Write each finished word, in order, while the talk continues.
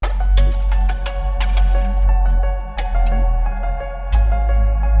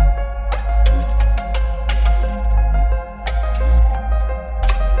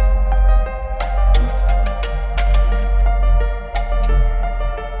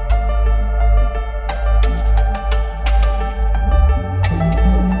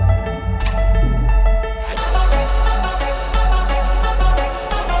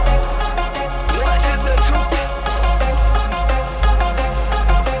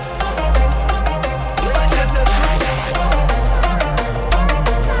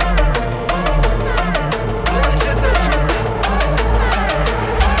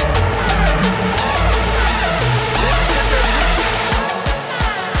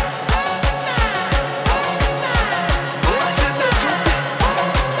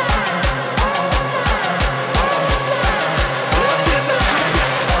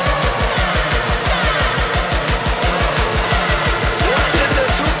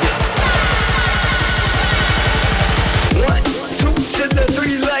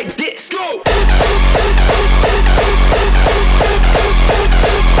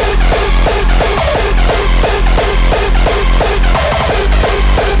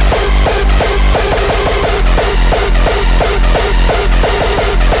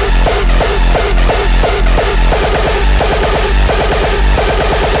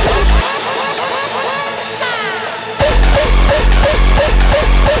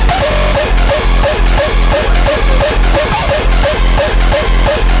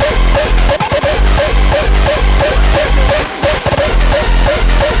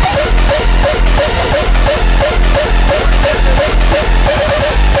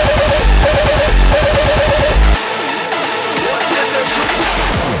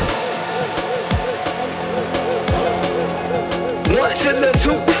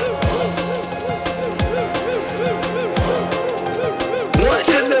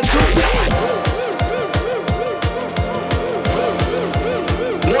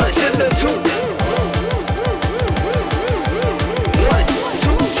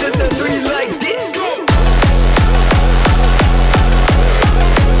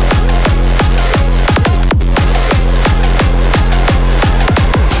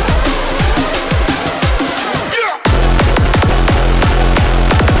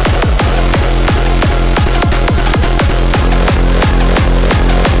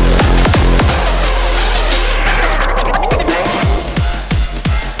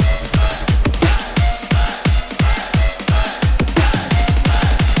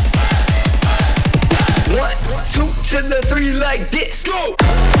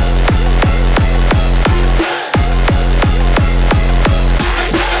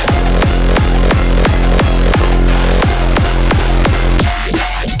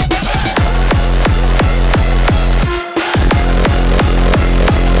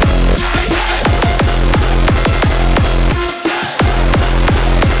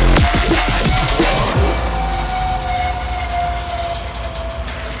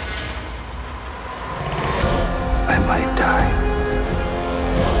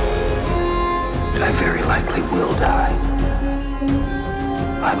likely will die.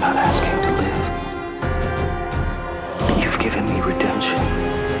 I'm not asking to live. You've given me redemption.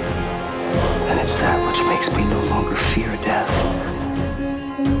 And it's that which makes me no longer fear death.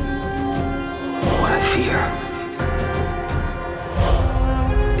 What I fear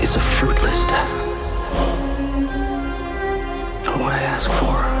is a fruitless death. And what I ask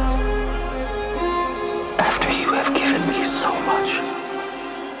for, after you have given me so much,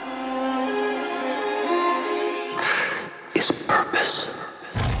 is purpose.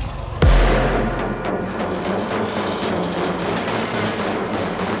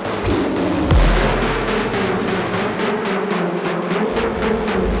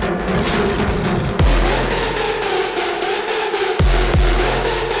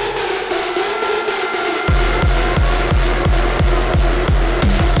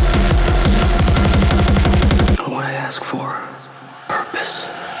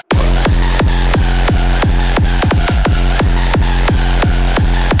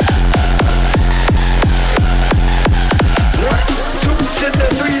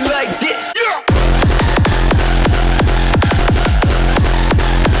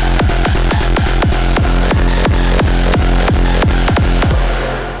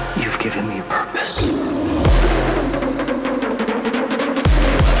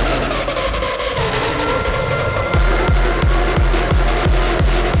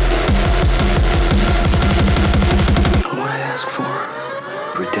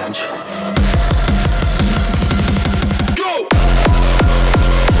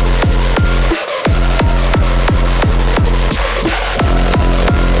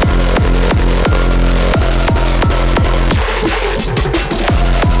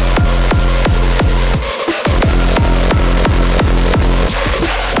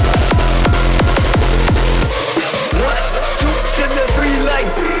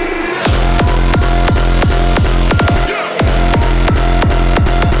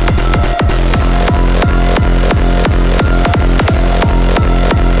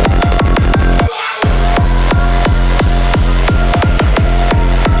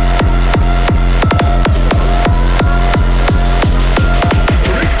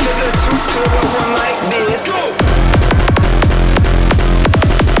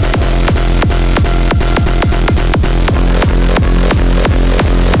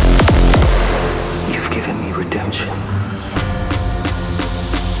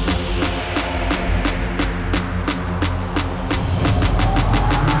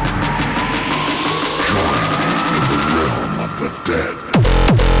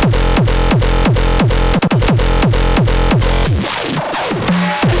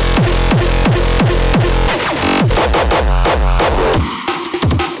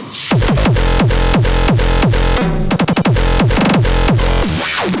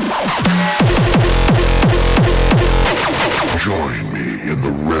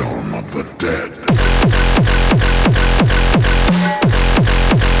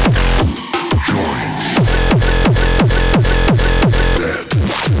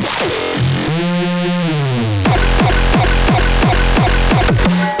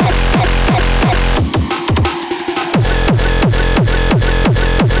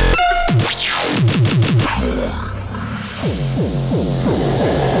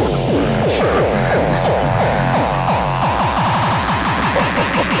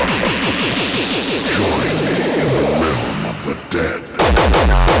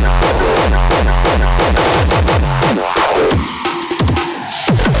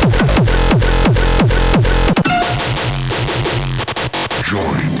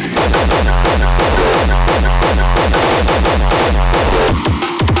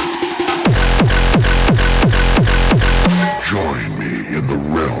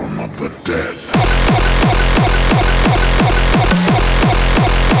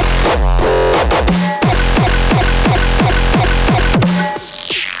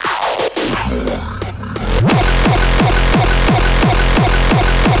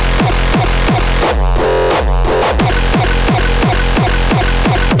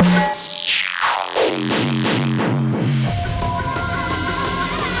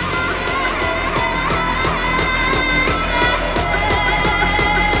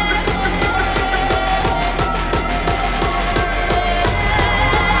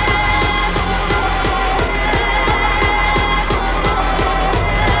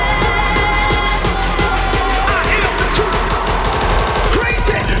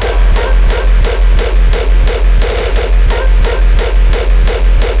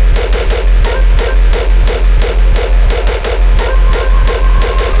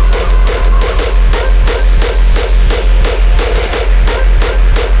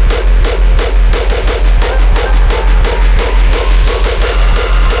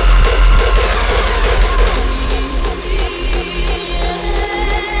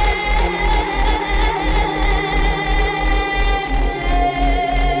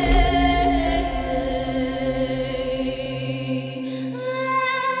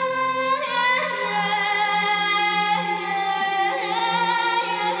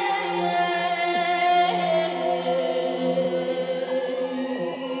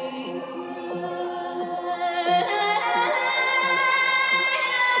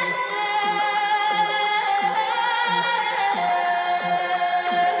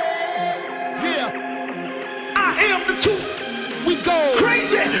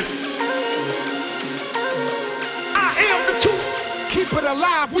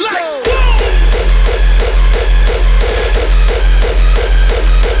 alive, we go.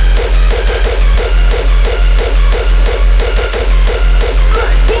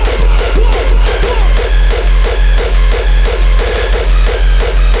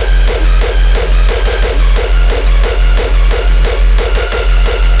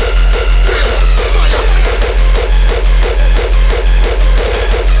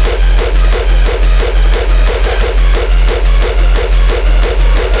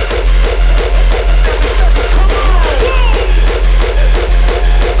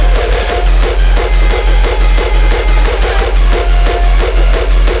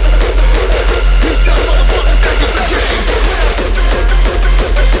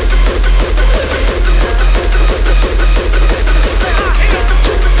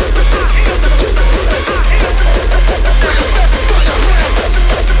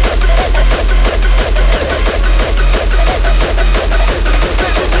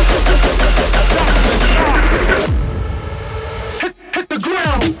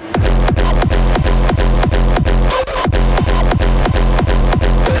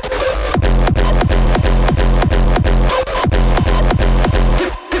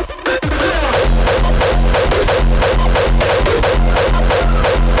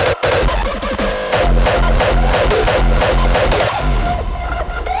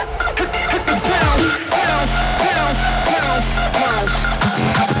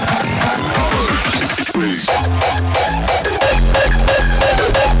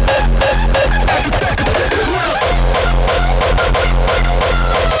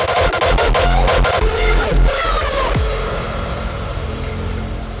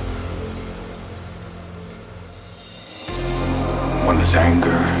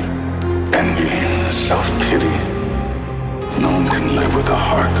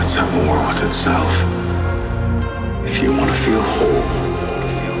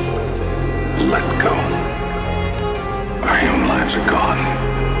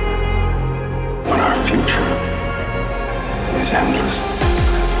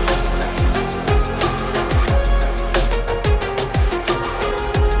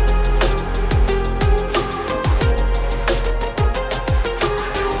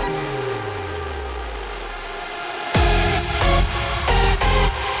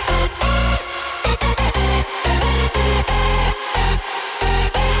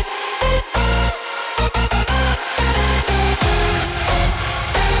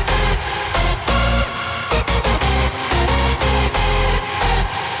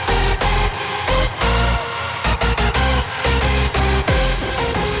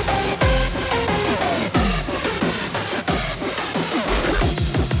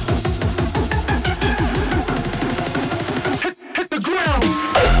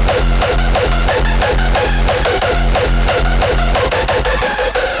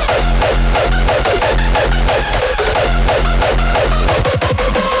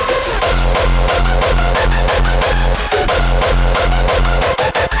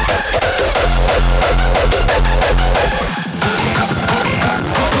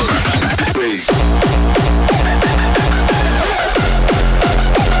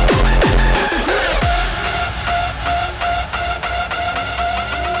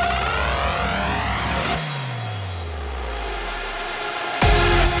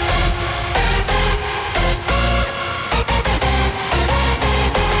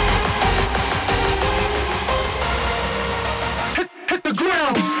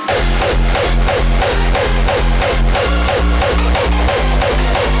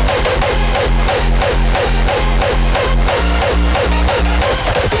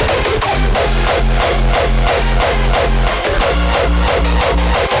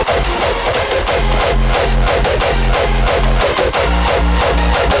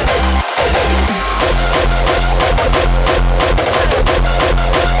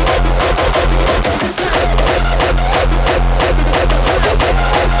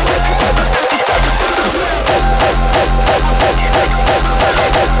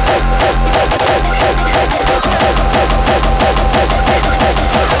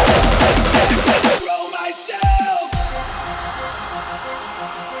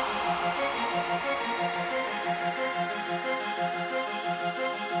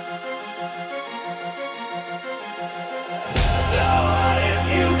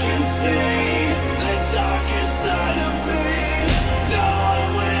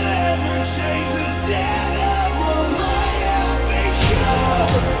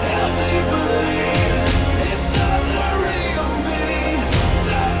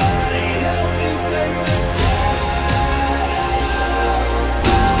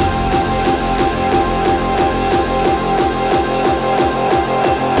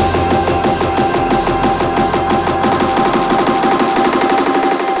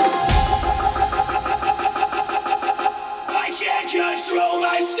 control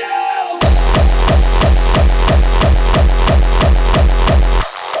myself.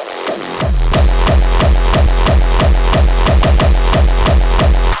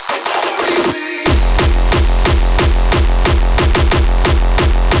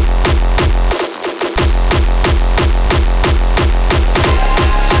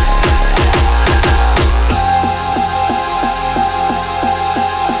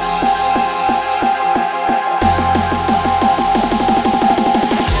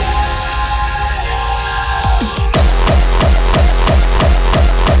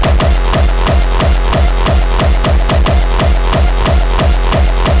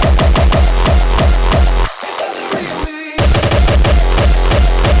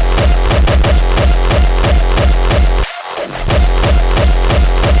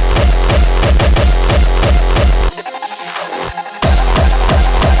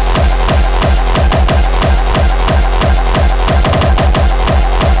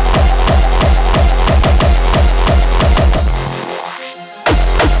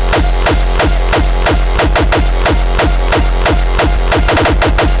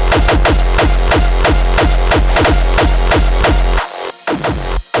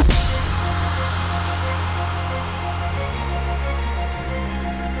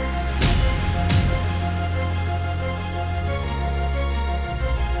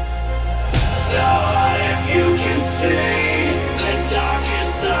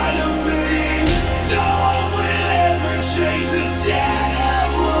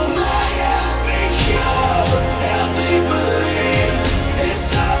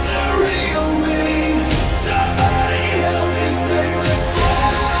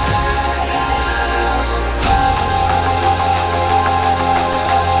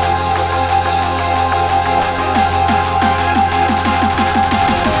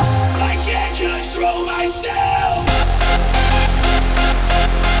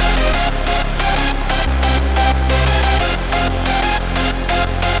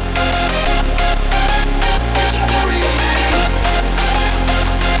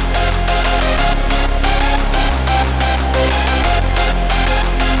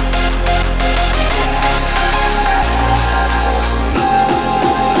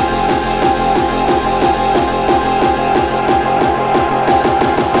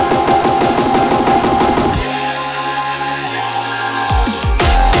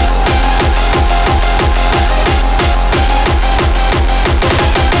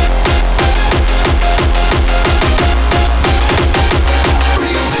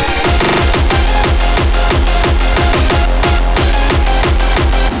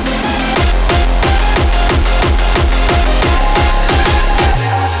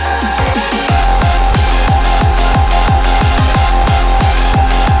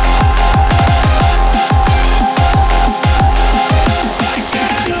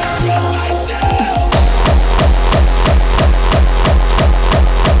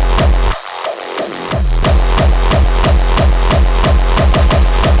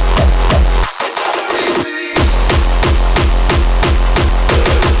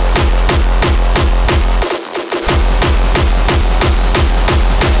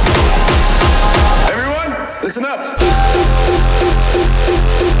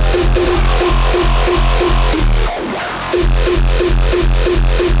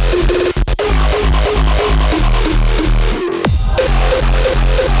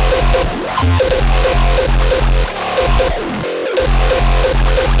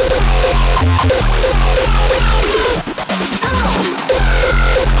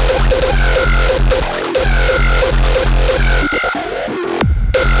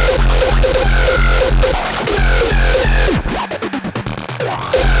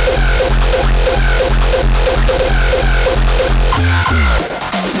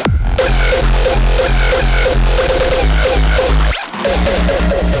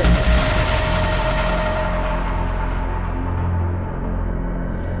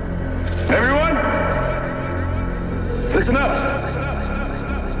 Listen up.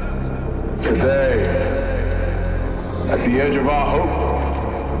 Today, at the edge of our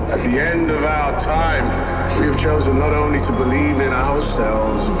hope, at the end of our time, we have chosen not only to believe in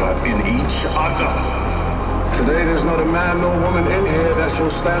ourselves, but in each other. Today, there's not a man nor woman in here that shall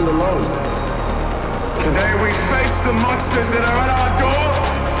stand alone. Today, we face the monsters that are at our door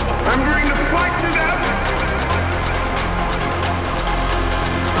and bring the fight to them.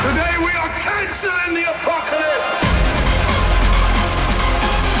 Today, we are canceling the apocalypse.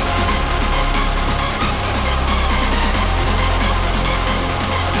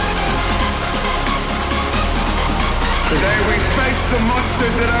 Today we face the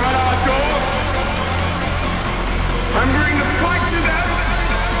monsters that are at our door and bring the fight to them.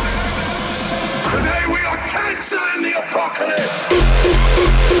 pixel in the apocalypse.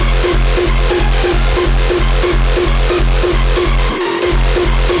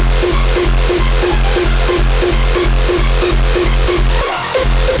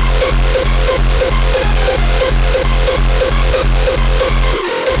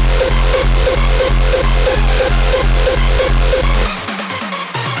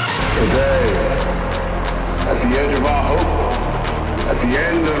 Today, at the edge of our hope, at the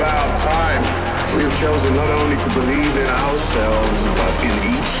end of our time, we have chosen not only to believe in ourselves, but in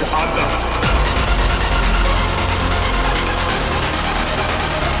each other.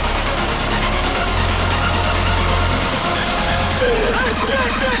 Let's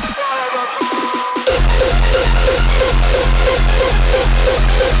get this son of a...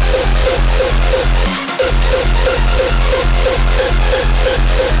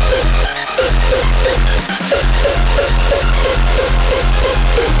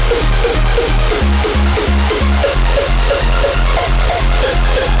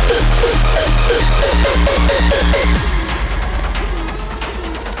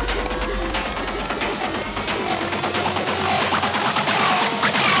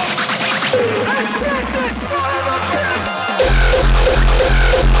 Let's get this son of a bitch!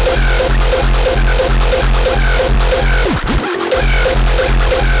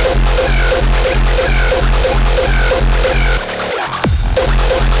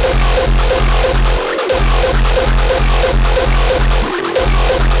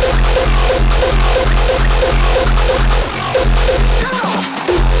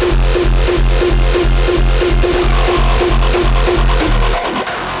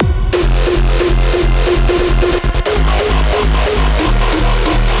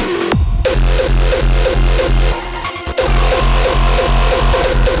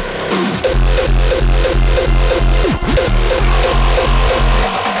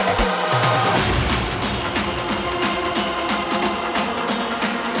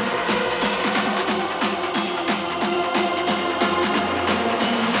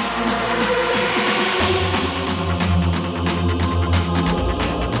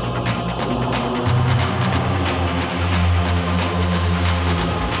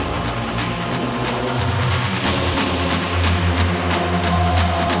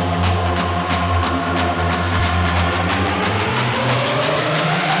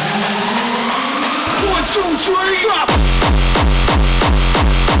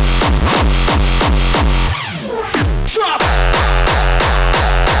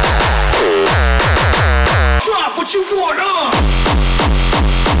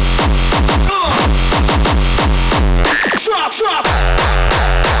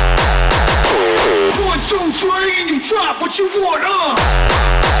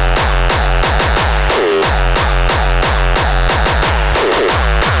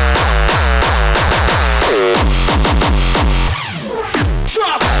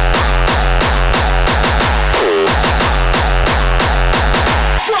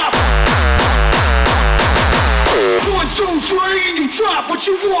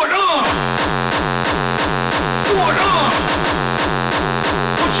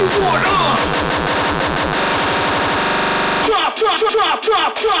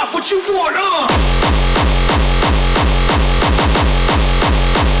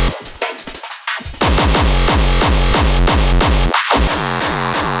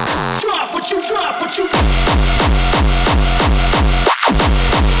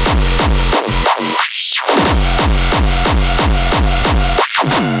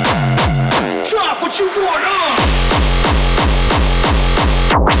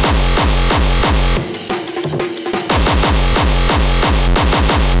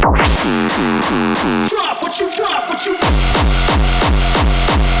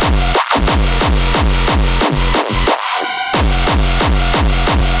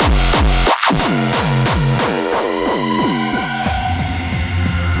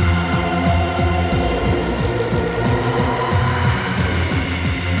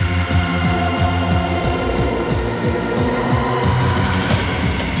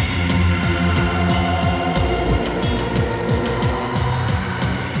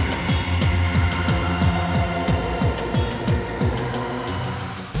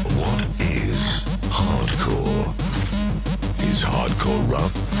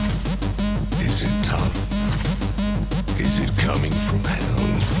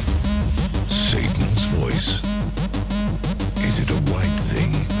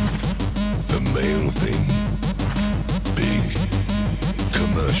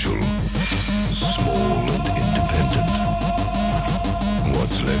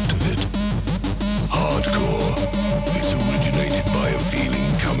 Hardcore is originated by a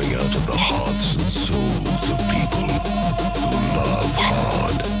feeling coming out of the hearts and souls of people.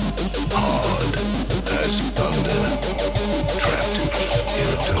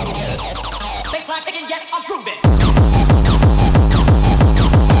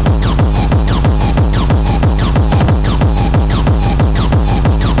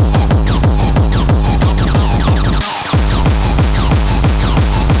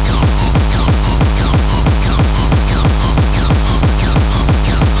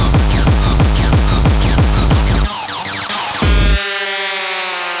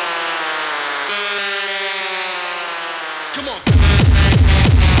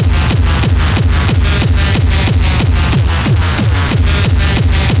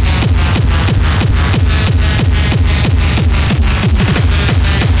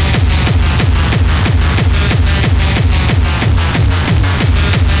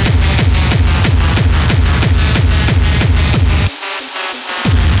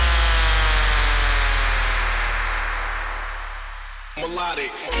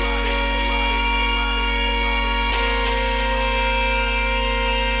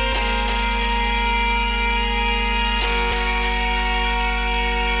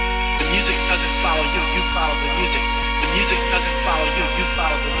 music doesn't follow you, you follow the music. The music doesn't follow you, you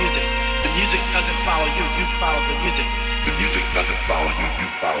follow the music. The music doesn't follow you, you follow the music. The music doesn't follow you, you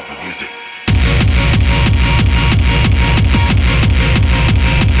follow the music.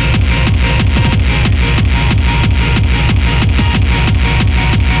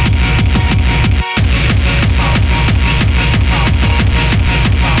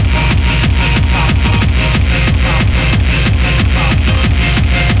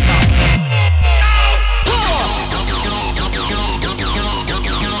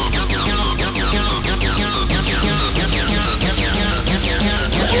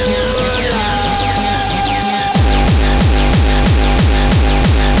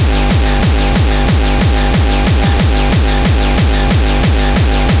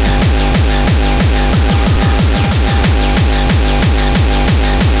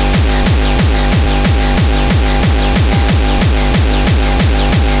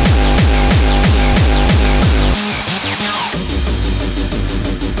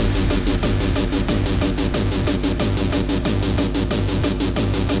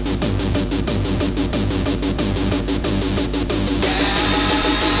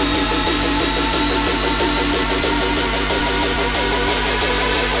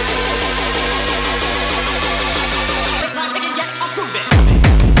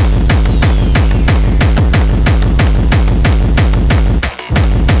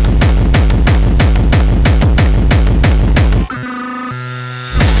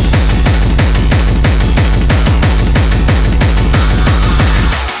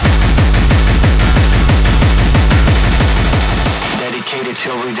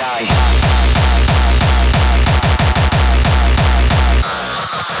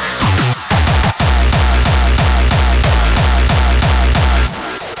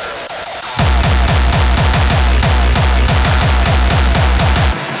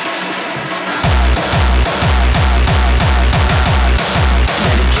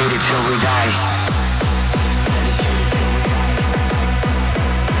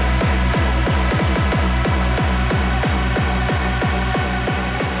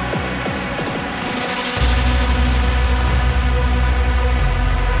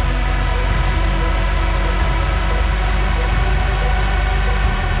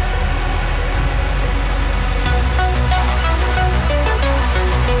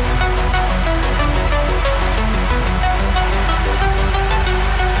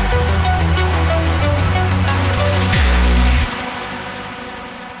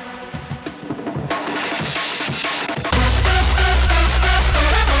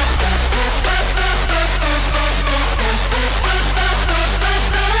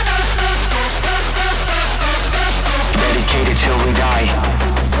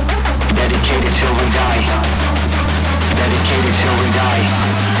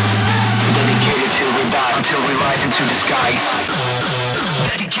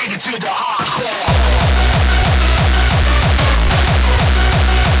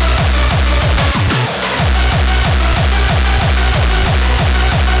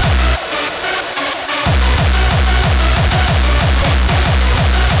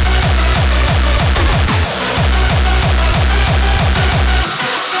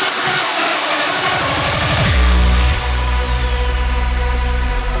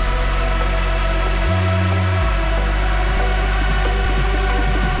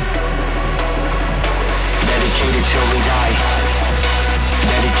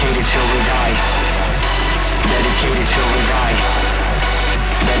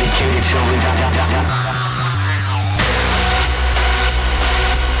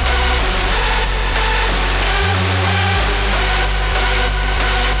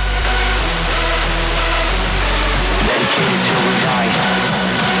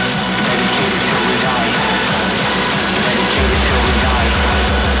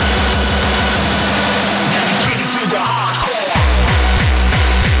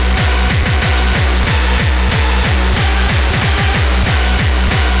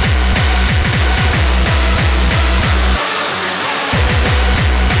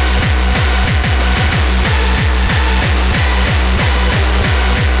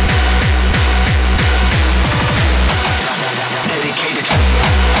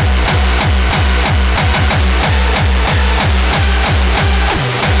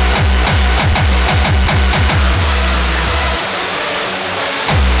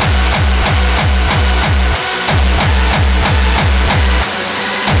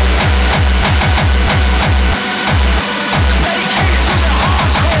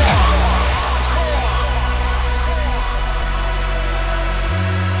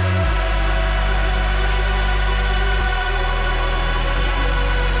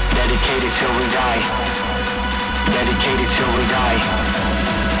 Dedicated till we die. Dedicated till we die.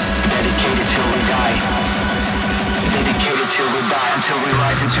 Dedicated till we die. Dedicated till we die, until we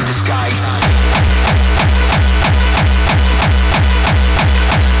rise into the sky.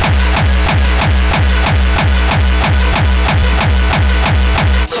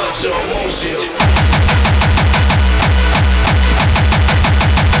 Touch your emotion.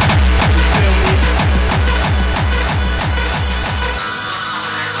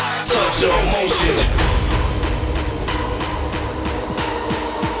 Touch your emotion.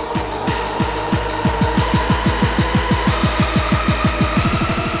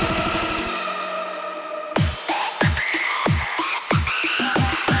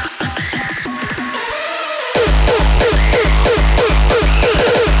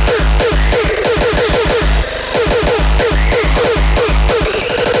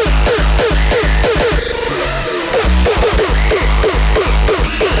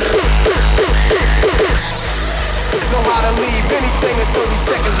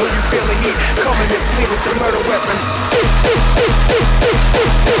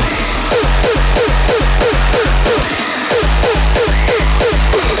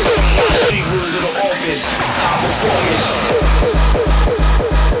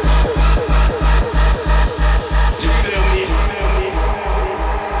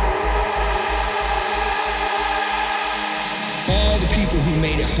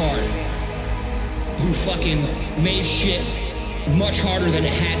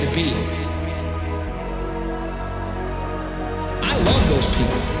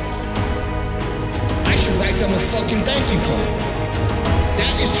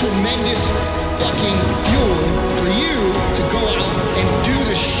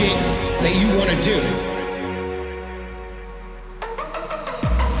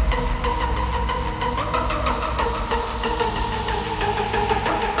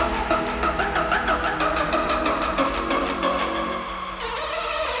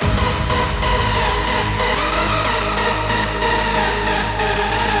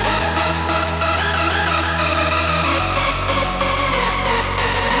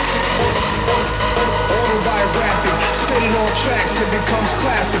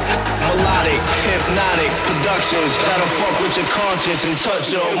 And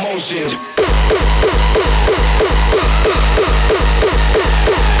touch your emotions.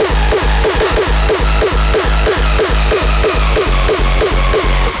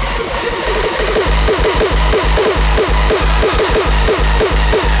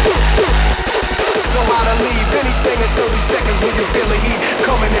 Know how to leave anything in 30 seconds when you feel the heat.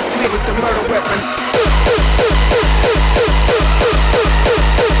 Come in and flee with the murder weapon.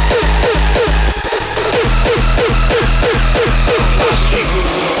 My street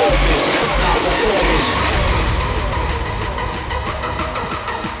rules in the office, high performance.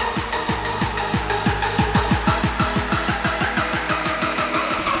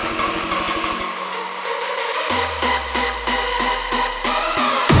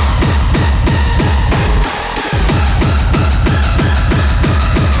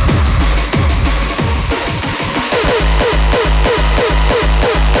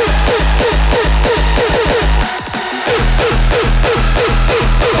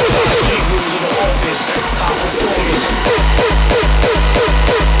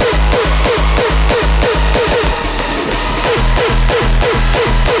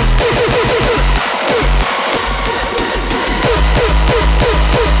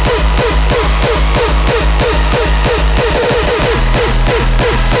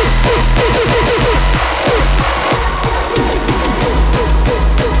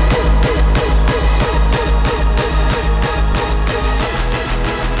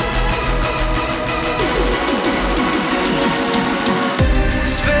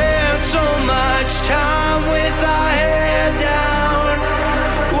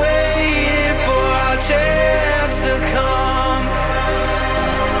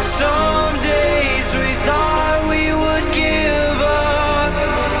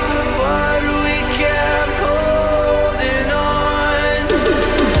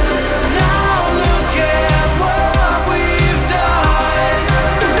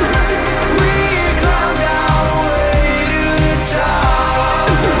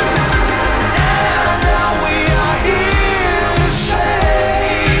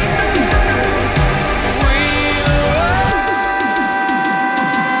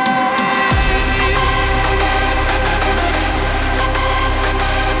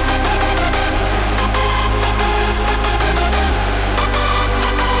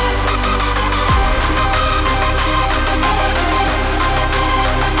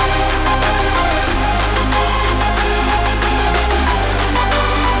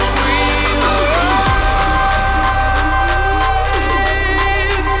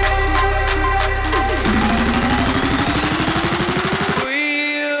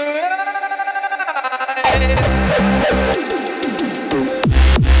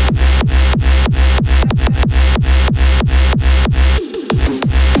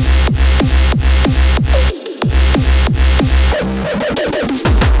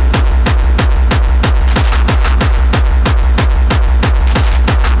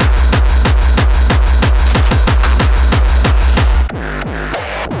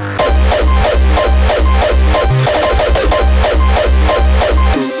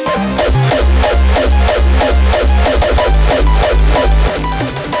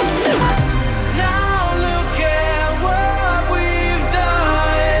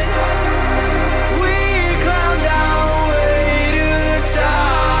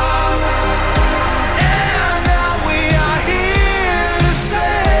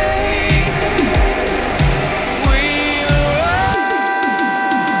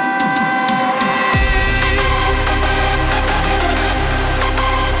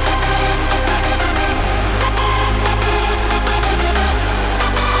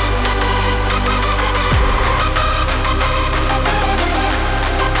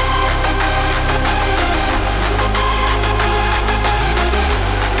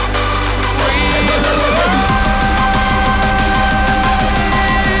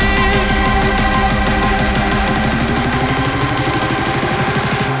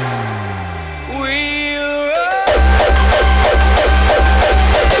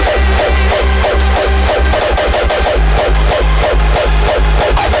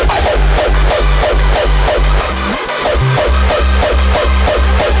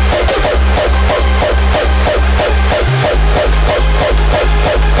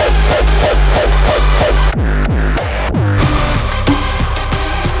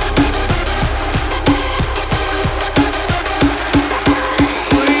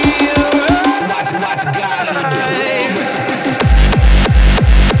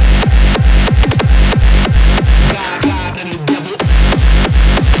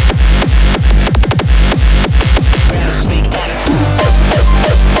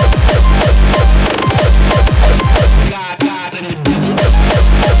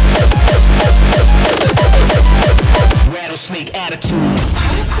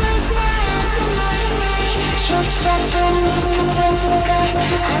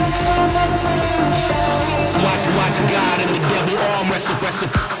 Watch God and the devil arm wrestle.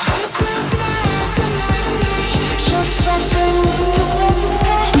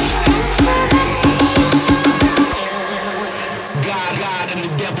 God and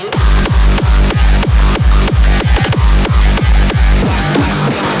the devil.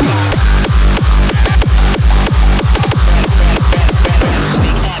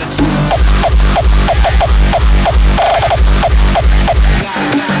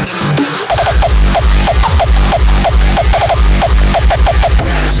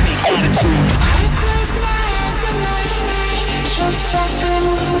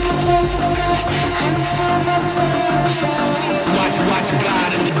 Watch God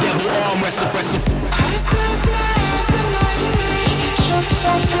and the devil arm wrestle.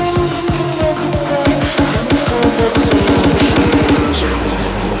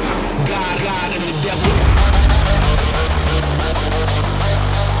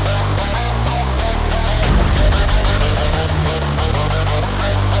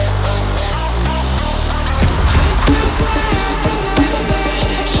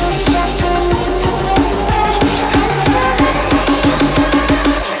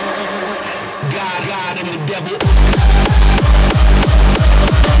 God and the devil. God and the devil.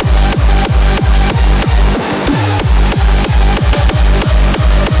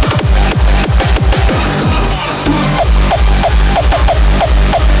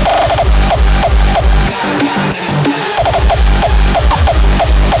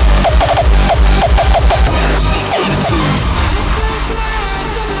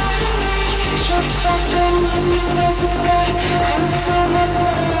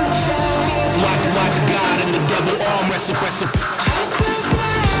 Watch God and the devil arm wrestle.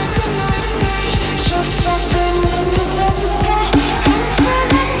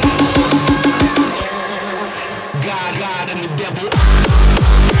 God and the devil.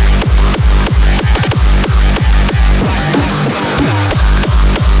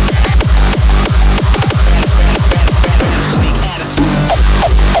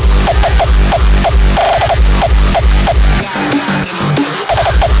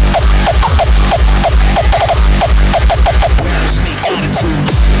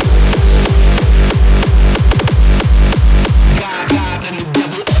 Rattlesnake attitude. God and the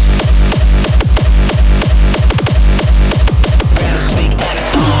devil. Rattlesnake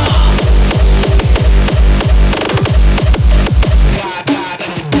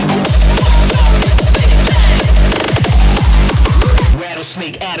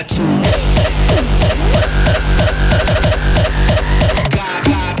attitude. God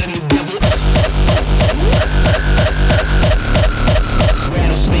and the devil.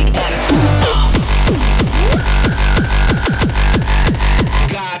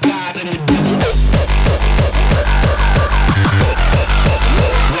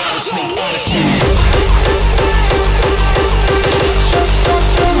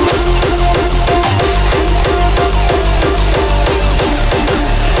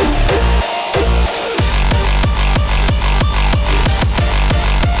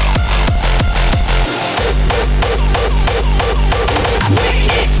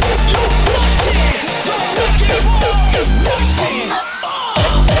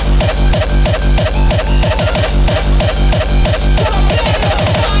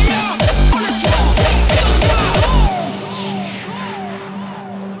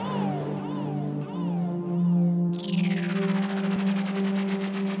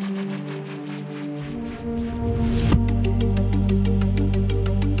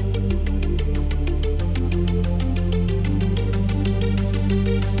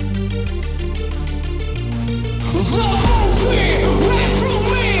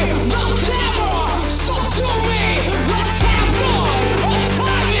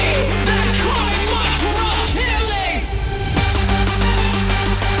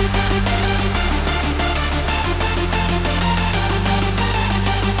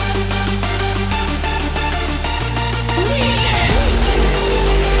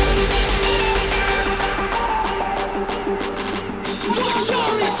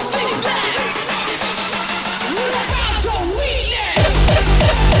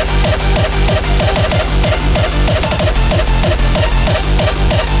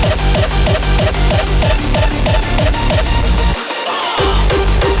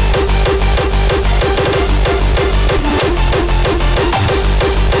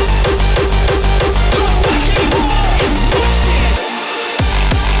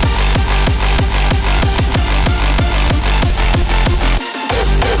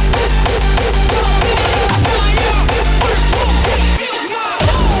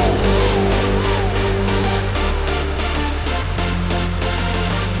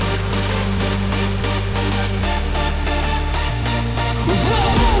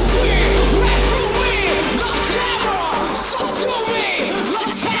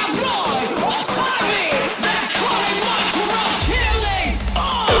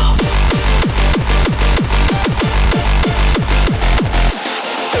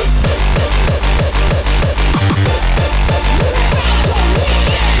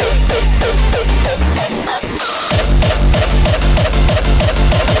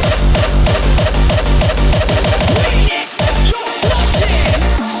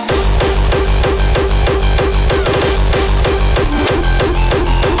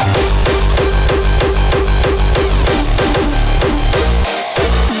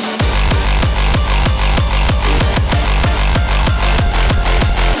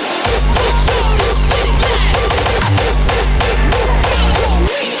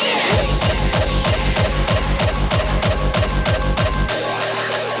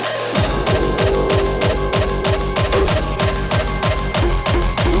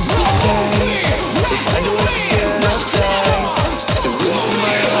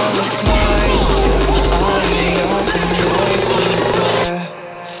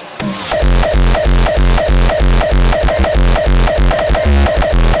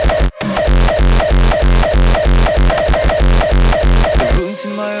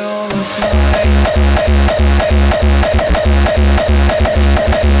 my almost mine.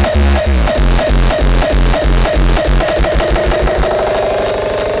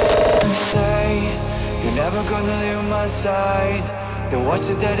 Say you're never gonna leave my side. The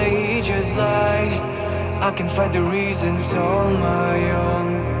voices that I hear just lie. I can find the reasons on my own.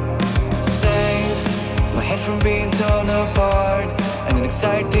 Save my head from being torn apart, and an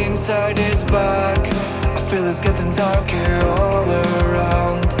anxiety inside is back. I feel it's getting darker all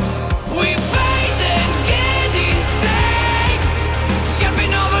around. We fight and get insane,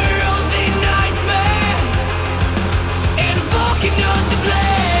 jumping over roads in nightmare, and walking on the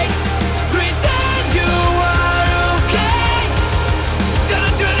blade. Pretend you are okay. Don't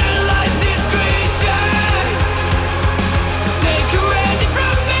internalize this creature. Take you ready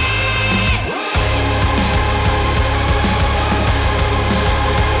from me.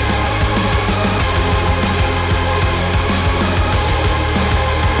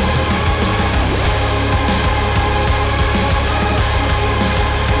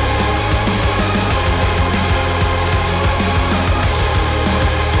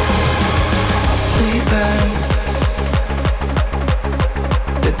 Sleeping,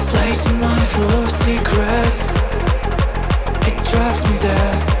 the place in mind full of secrets. It drags me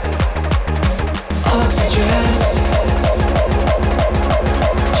there. Oxygen,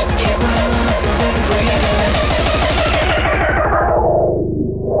 just keep my lungs and then breathing.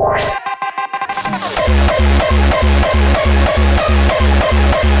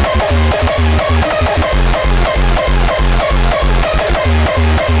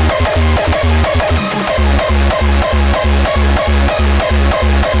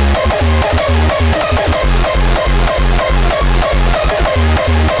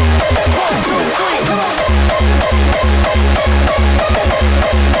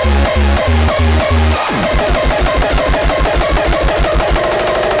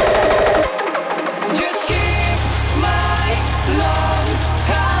 Just keep my lungs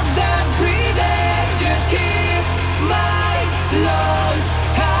held and breathing. Just keep my lungs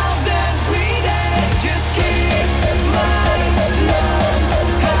held and breathing. Just keep my lungs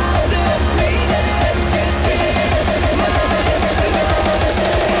held and breathing. Just keep my lungs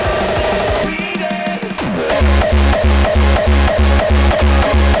held and breathing.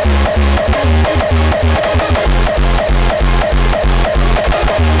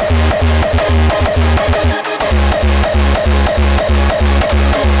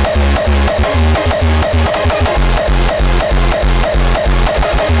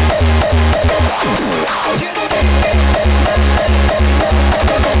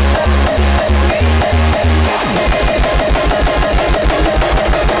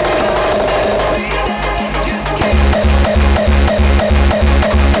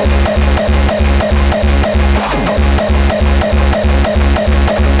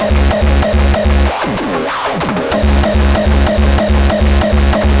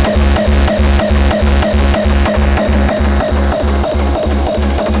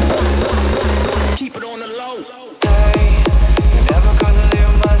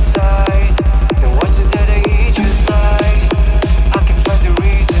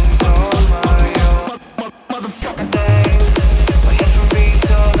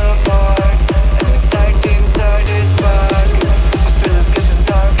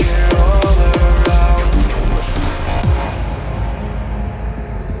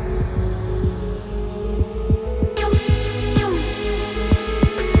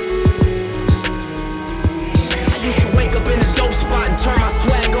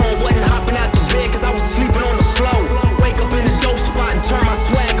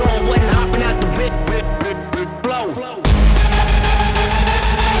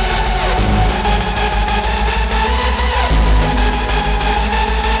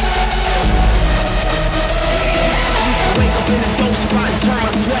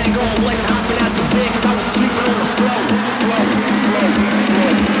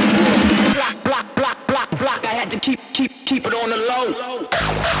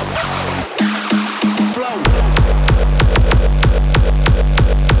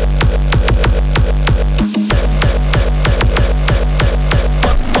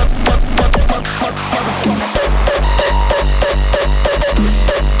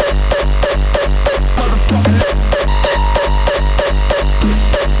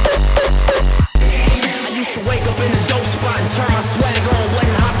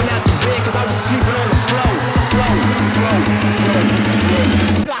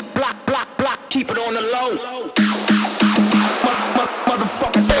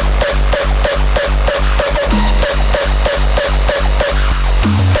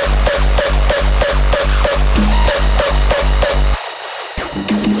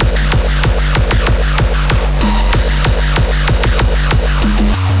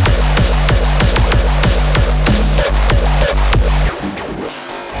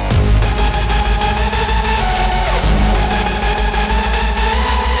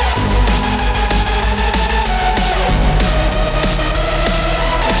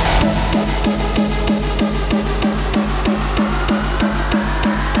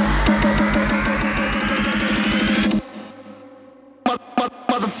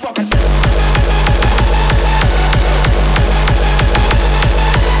 motherfucker.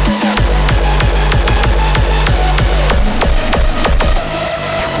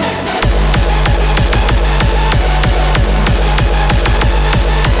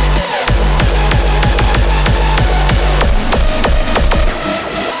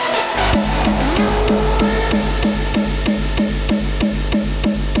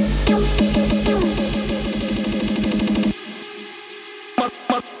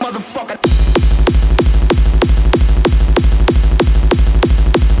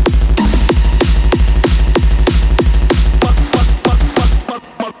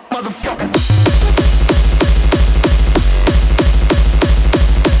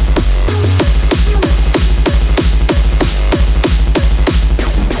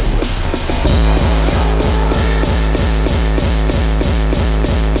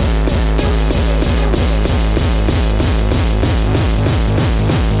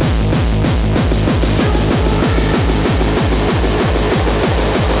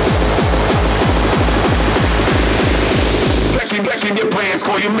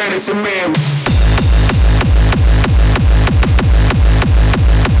 Medicine man.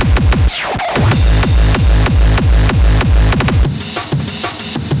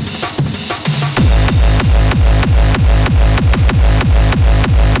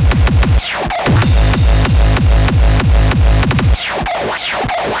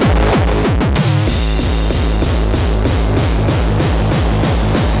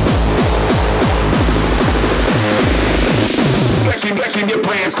 Blessing your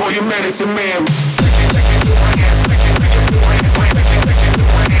plans, call your medicine man.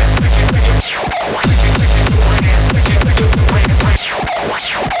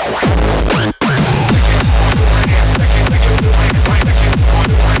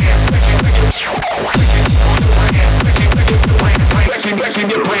 Blessing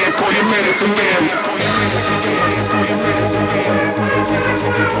your plans, call your medicine man.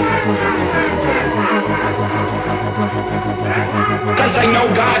 Cause I know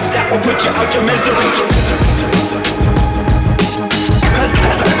gods that will put you out your misery. Cause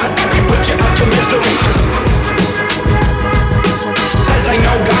put you out your misery. Cause I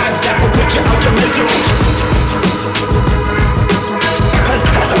know gods that will put you out your misery. Cause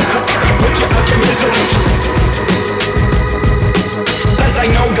put you out your misery. Cause I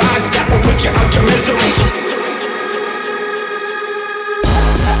know gods that will put you out your misery.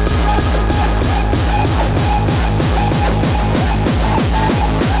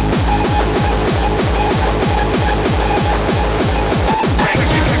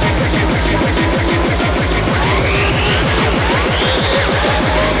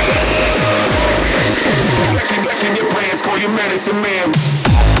 Blessing your plans, call your medicine man.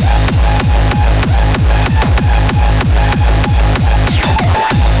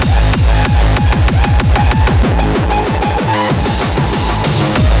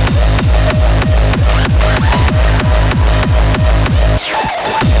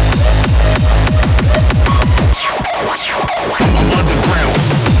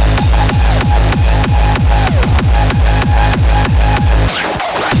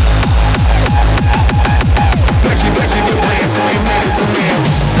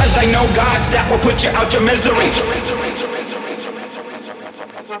 Gods that will put you out your misery.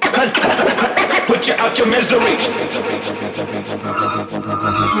 Cause put you out your misery.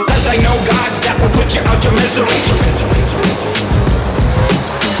 Cause I know gods that will put you out your misery.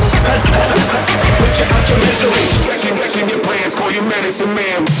 Cause put you out your misery. Blessing your plans, call your medicine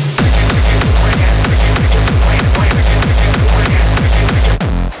man.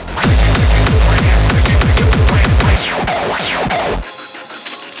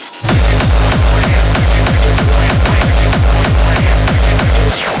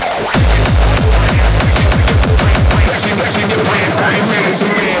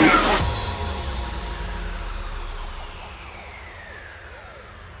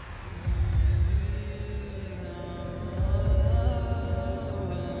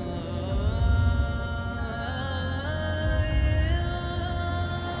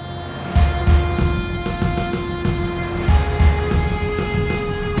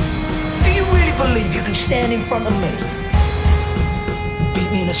 Stand in front of me,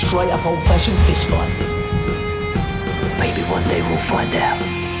 beat me in a straight up old-fashioned fist fight. Maybe one day we'll find out.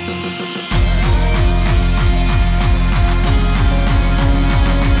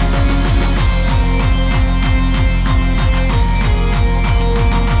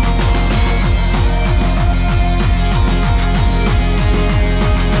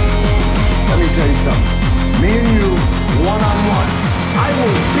 Let me tell you something. Me and you, one-on-one, I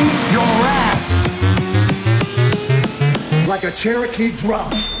will beat your ass like a a Cherokee drum.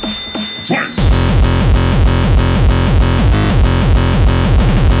 Fight!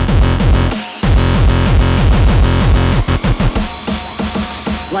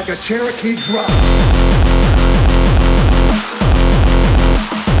 Like a Cherokee drum.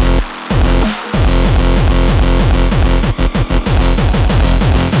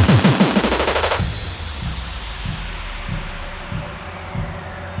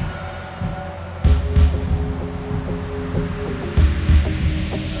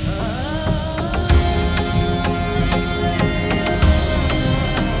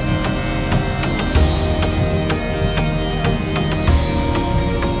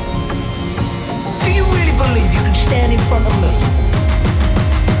 Stand in front of me.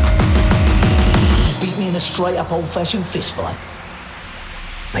 Beat me in a straight up old fashioned fist fight.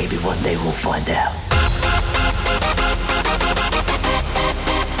 Maybe one day we'll find out.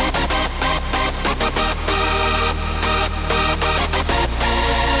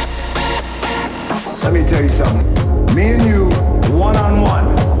 Let me tell you something. Me and you,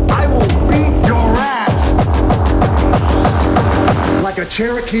 one-on-one. I will beat your ass Like a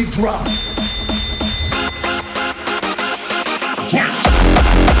Cherokee drum.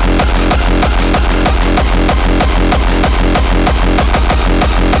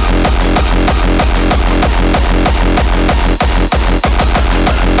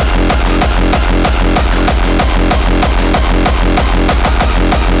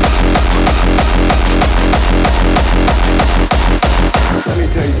 Let me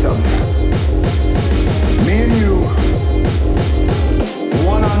tell you something. Me and you,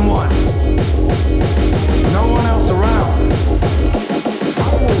 one-on-one. No one else around.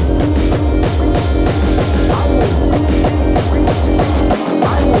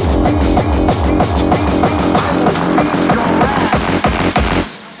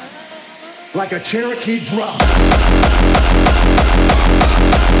 Like a Cherokee drum.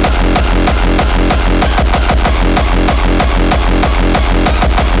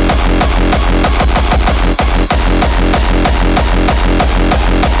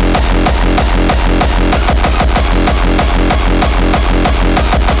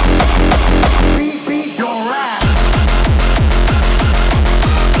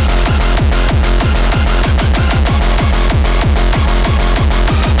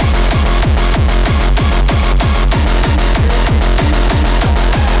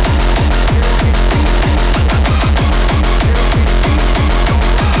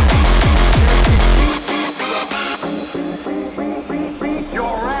 Beat your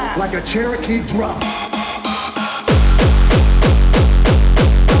ass. Like a Cherokee drum.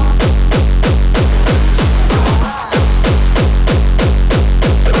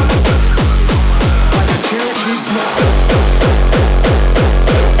 Like a Cherokee drum.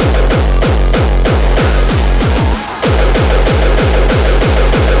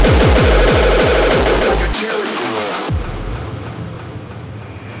 Like a Cherokee.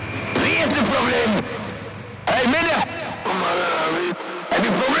 Wie is het probleem? Hey, midden! Heb je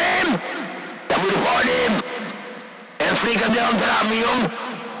een probleem? Dan moet ik worden. En frikandel draait me om.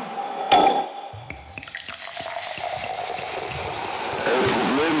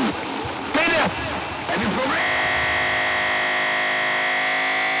 Midden! Heb je een probleem?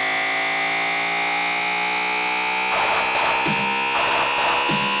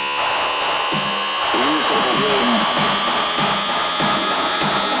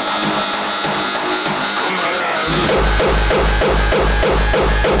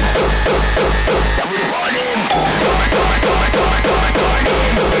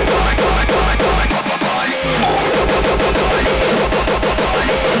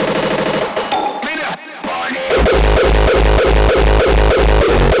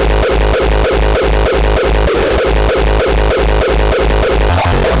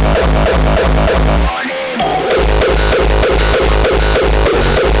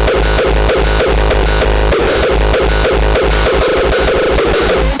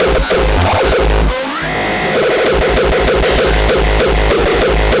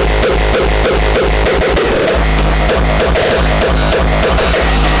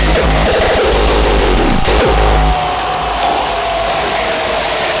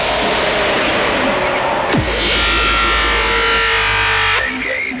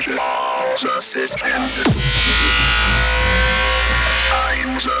 systems.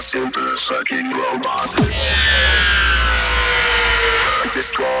 I'm a super fucking robot.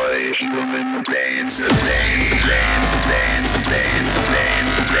 Destroy human brains, brains, brains, brains, brains, brains,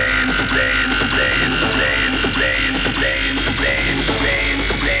 brains, brains, brains, brains, brains, brains, brains, brains, brains, brains,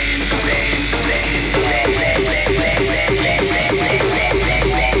 brains, brains, brains,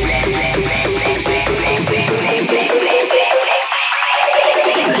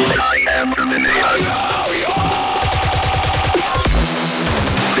 and Terminatus.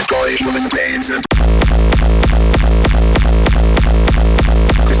 Destroy human brains and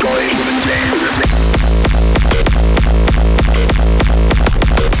destroy human brains and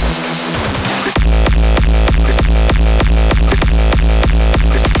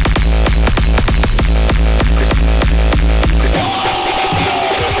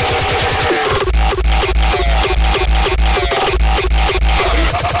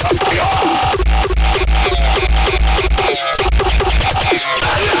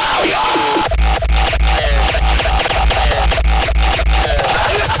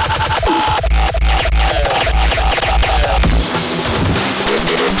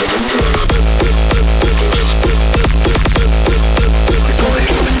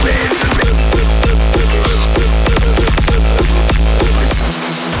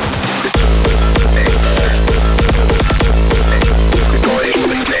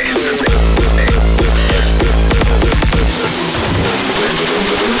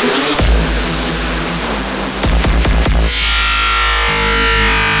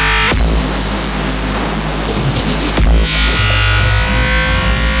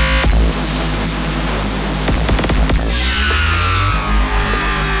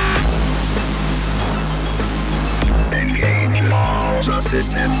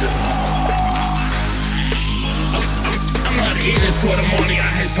systems. I'm not in it for the money, I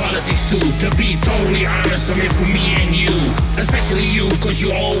had politics too. To be totally honest, I'm in for me and you. Especially you, cause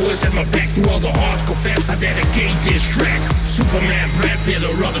you always had my back to all the hardcore fans. I dedicate this track. Superman, Brad Pitt,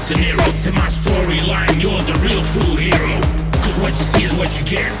 or Robert De Niro. In my storyline, you're the real true hero. Cause what you see is what you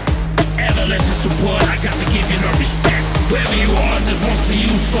get. Adolescent support, I got to give you no respect. Wherever you are, this one's for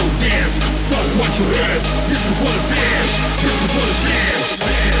you, so dance. Fuck what you heard, this is for the fans. This is for the fans. This is for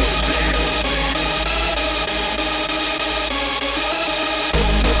the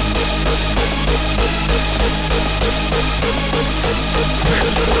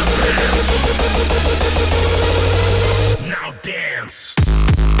fans. Now dance.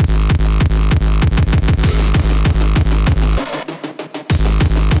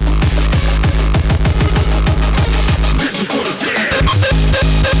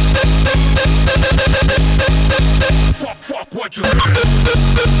 Fuck what you heard.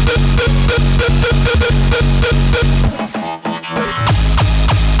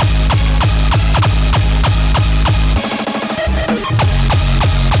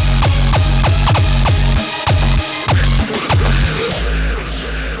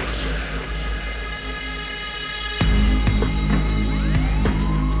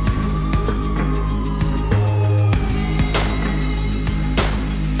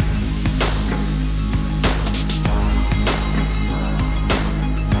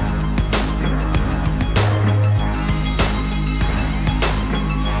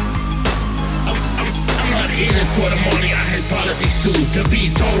 For the money, I had politics too. To be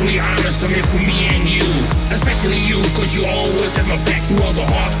totally honest, I'm in for me and you. Especially you, cause you always had my back to all the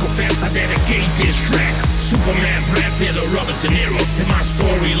hardcore fans. I dedicate this track. Superman, Brad Pitt, or Robert De Niro. In my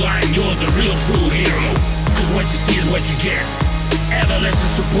storyline, you're the real true hero. Cause what you see is what you get.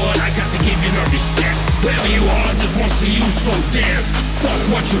 Adolescent support, I got to give you no respect. Wherever you are, this one's for you, so dance. Fuck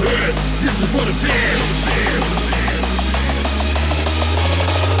what you heard, this is for the fans.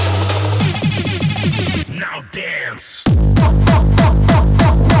 Now dance.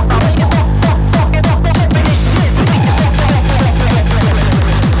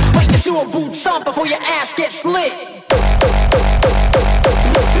 Wait to see a boots on before your ass gets lit.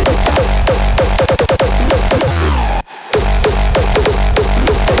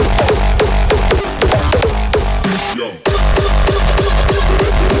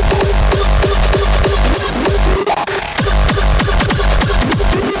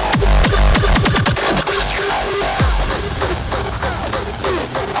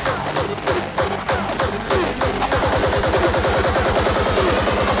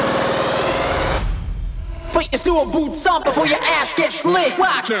 Do a boots on before your ass gets lit.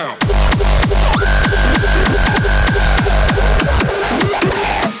 Watch now.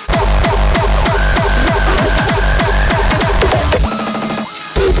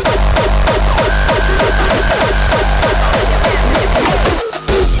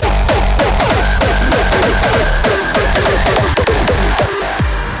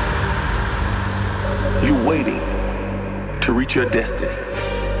 You waiting to reach your destiny.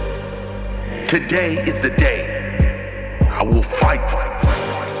 Today is the day I will fight.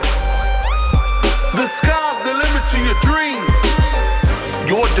 The sky's the limit to your dreams.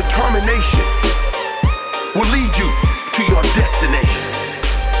 Your determination will lead you to your destination.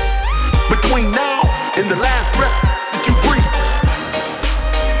 Between now and the last breath that you breathe,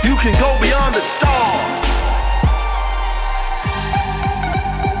 You can go beyond the stars.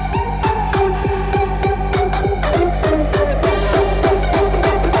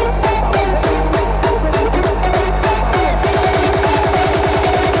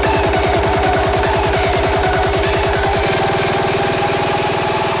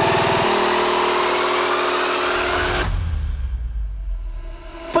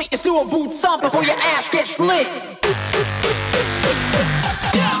 Put your sewer boots on before your ass gets lit.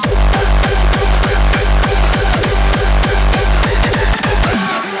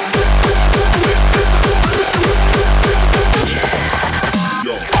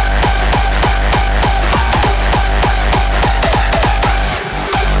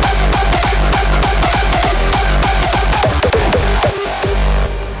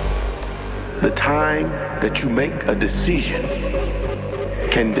 The time that you make a decision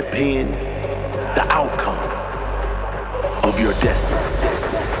can depend the outcome of your destiny.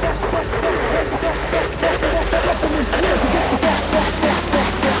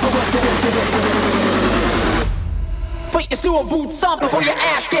 Put your sewer boots on before your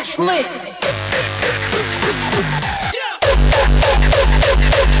ass gets lit.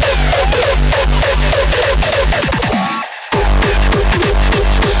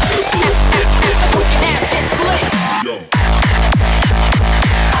 Before your ass gets lit.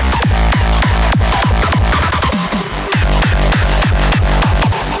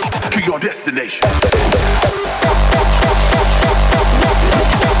 To your destination.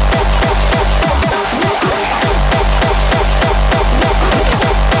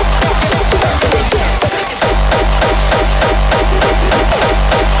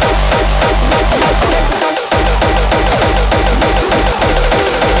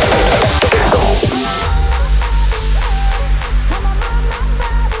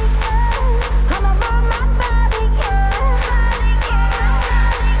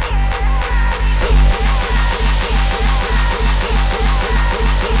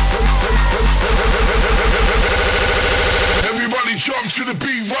 To the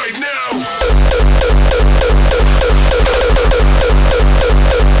beat right now.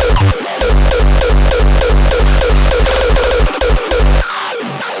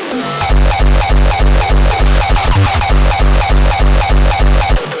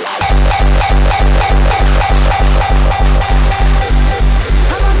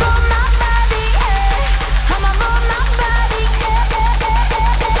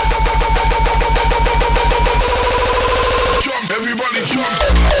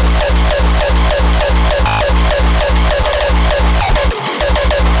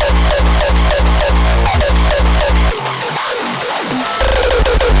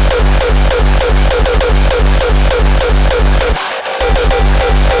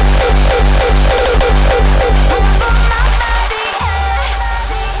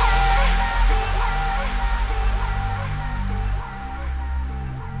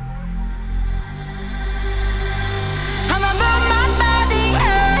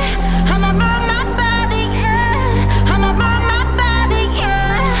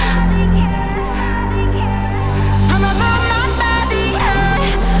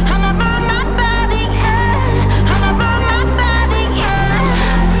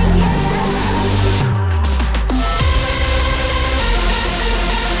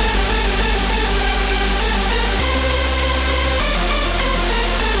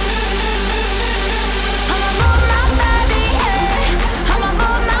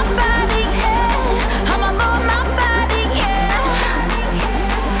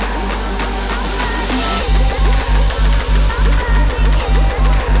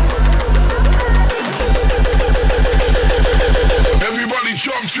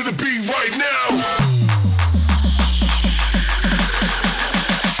 To the beat right now. Beat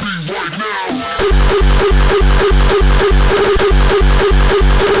right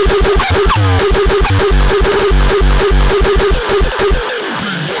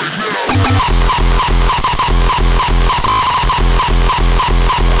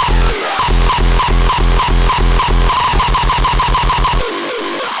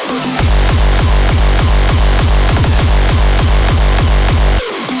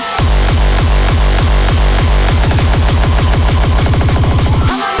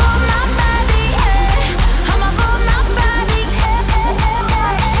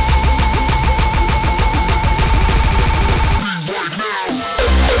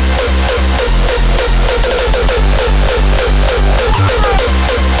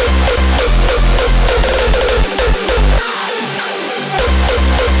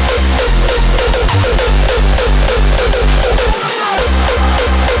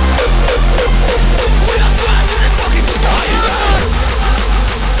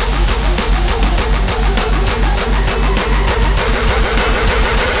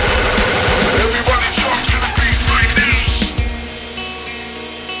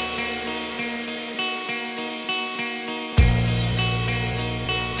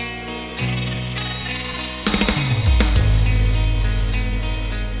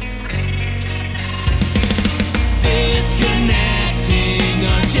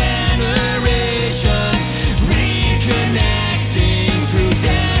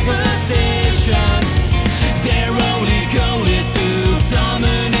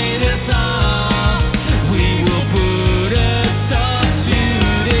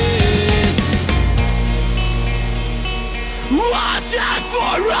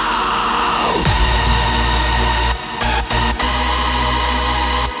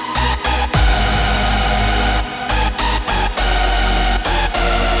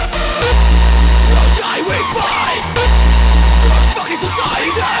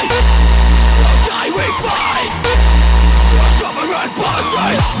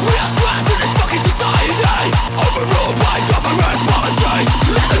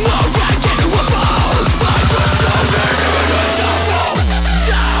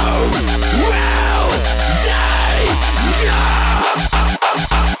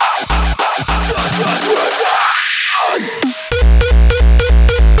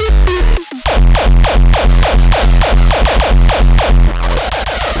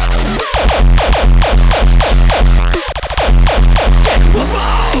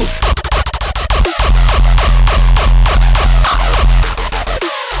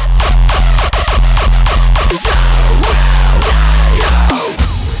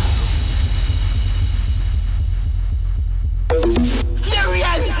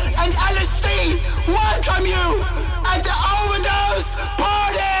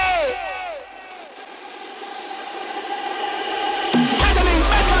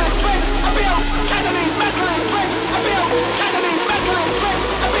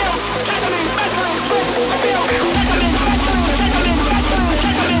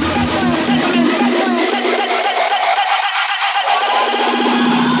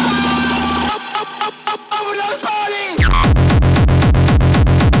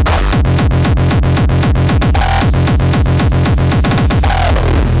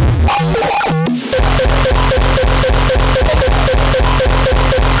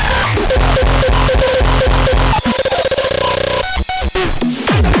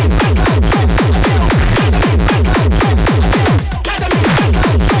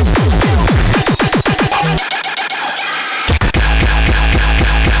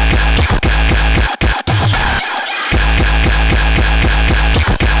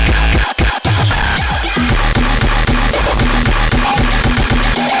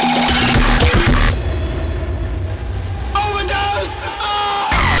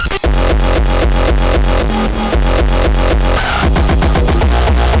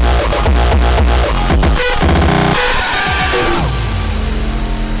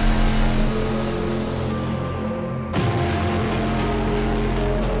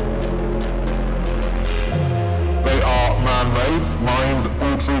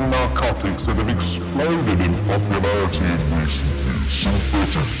narcotics that have exploded in popularity in recent years.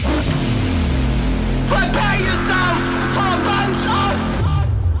 Prepare yourself for a bunch of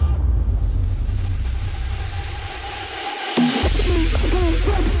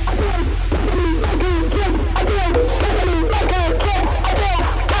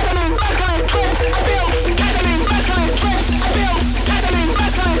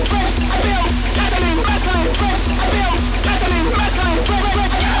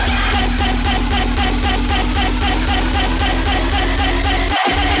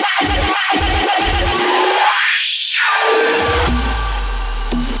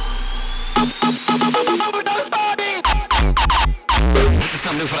This is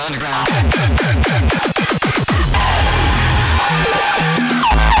something new for the underground.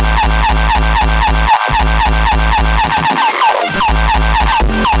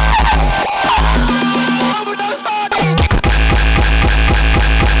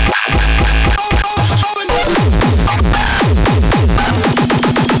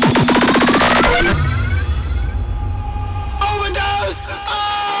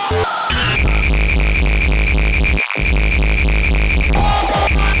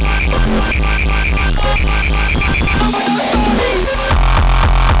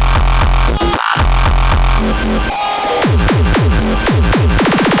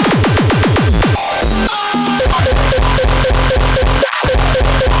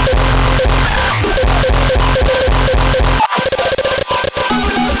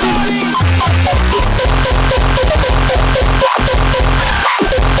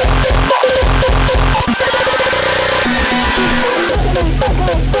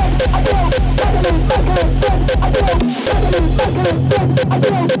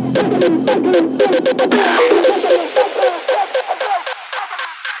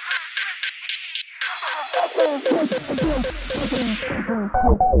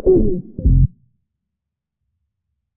 Thank you.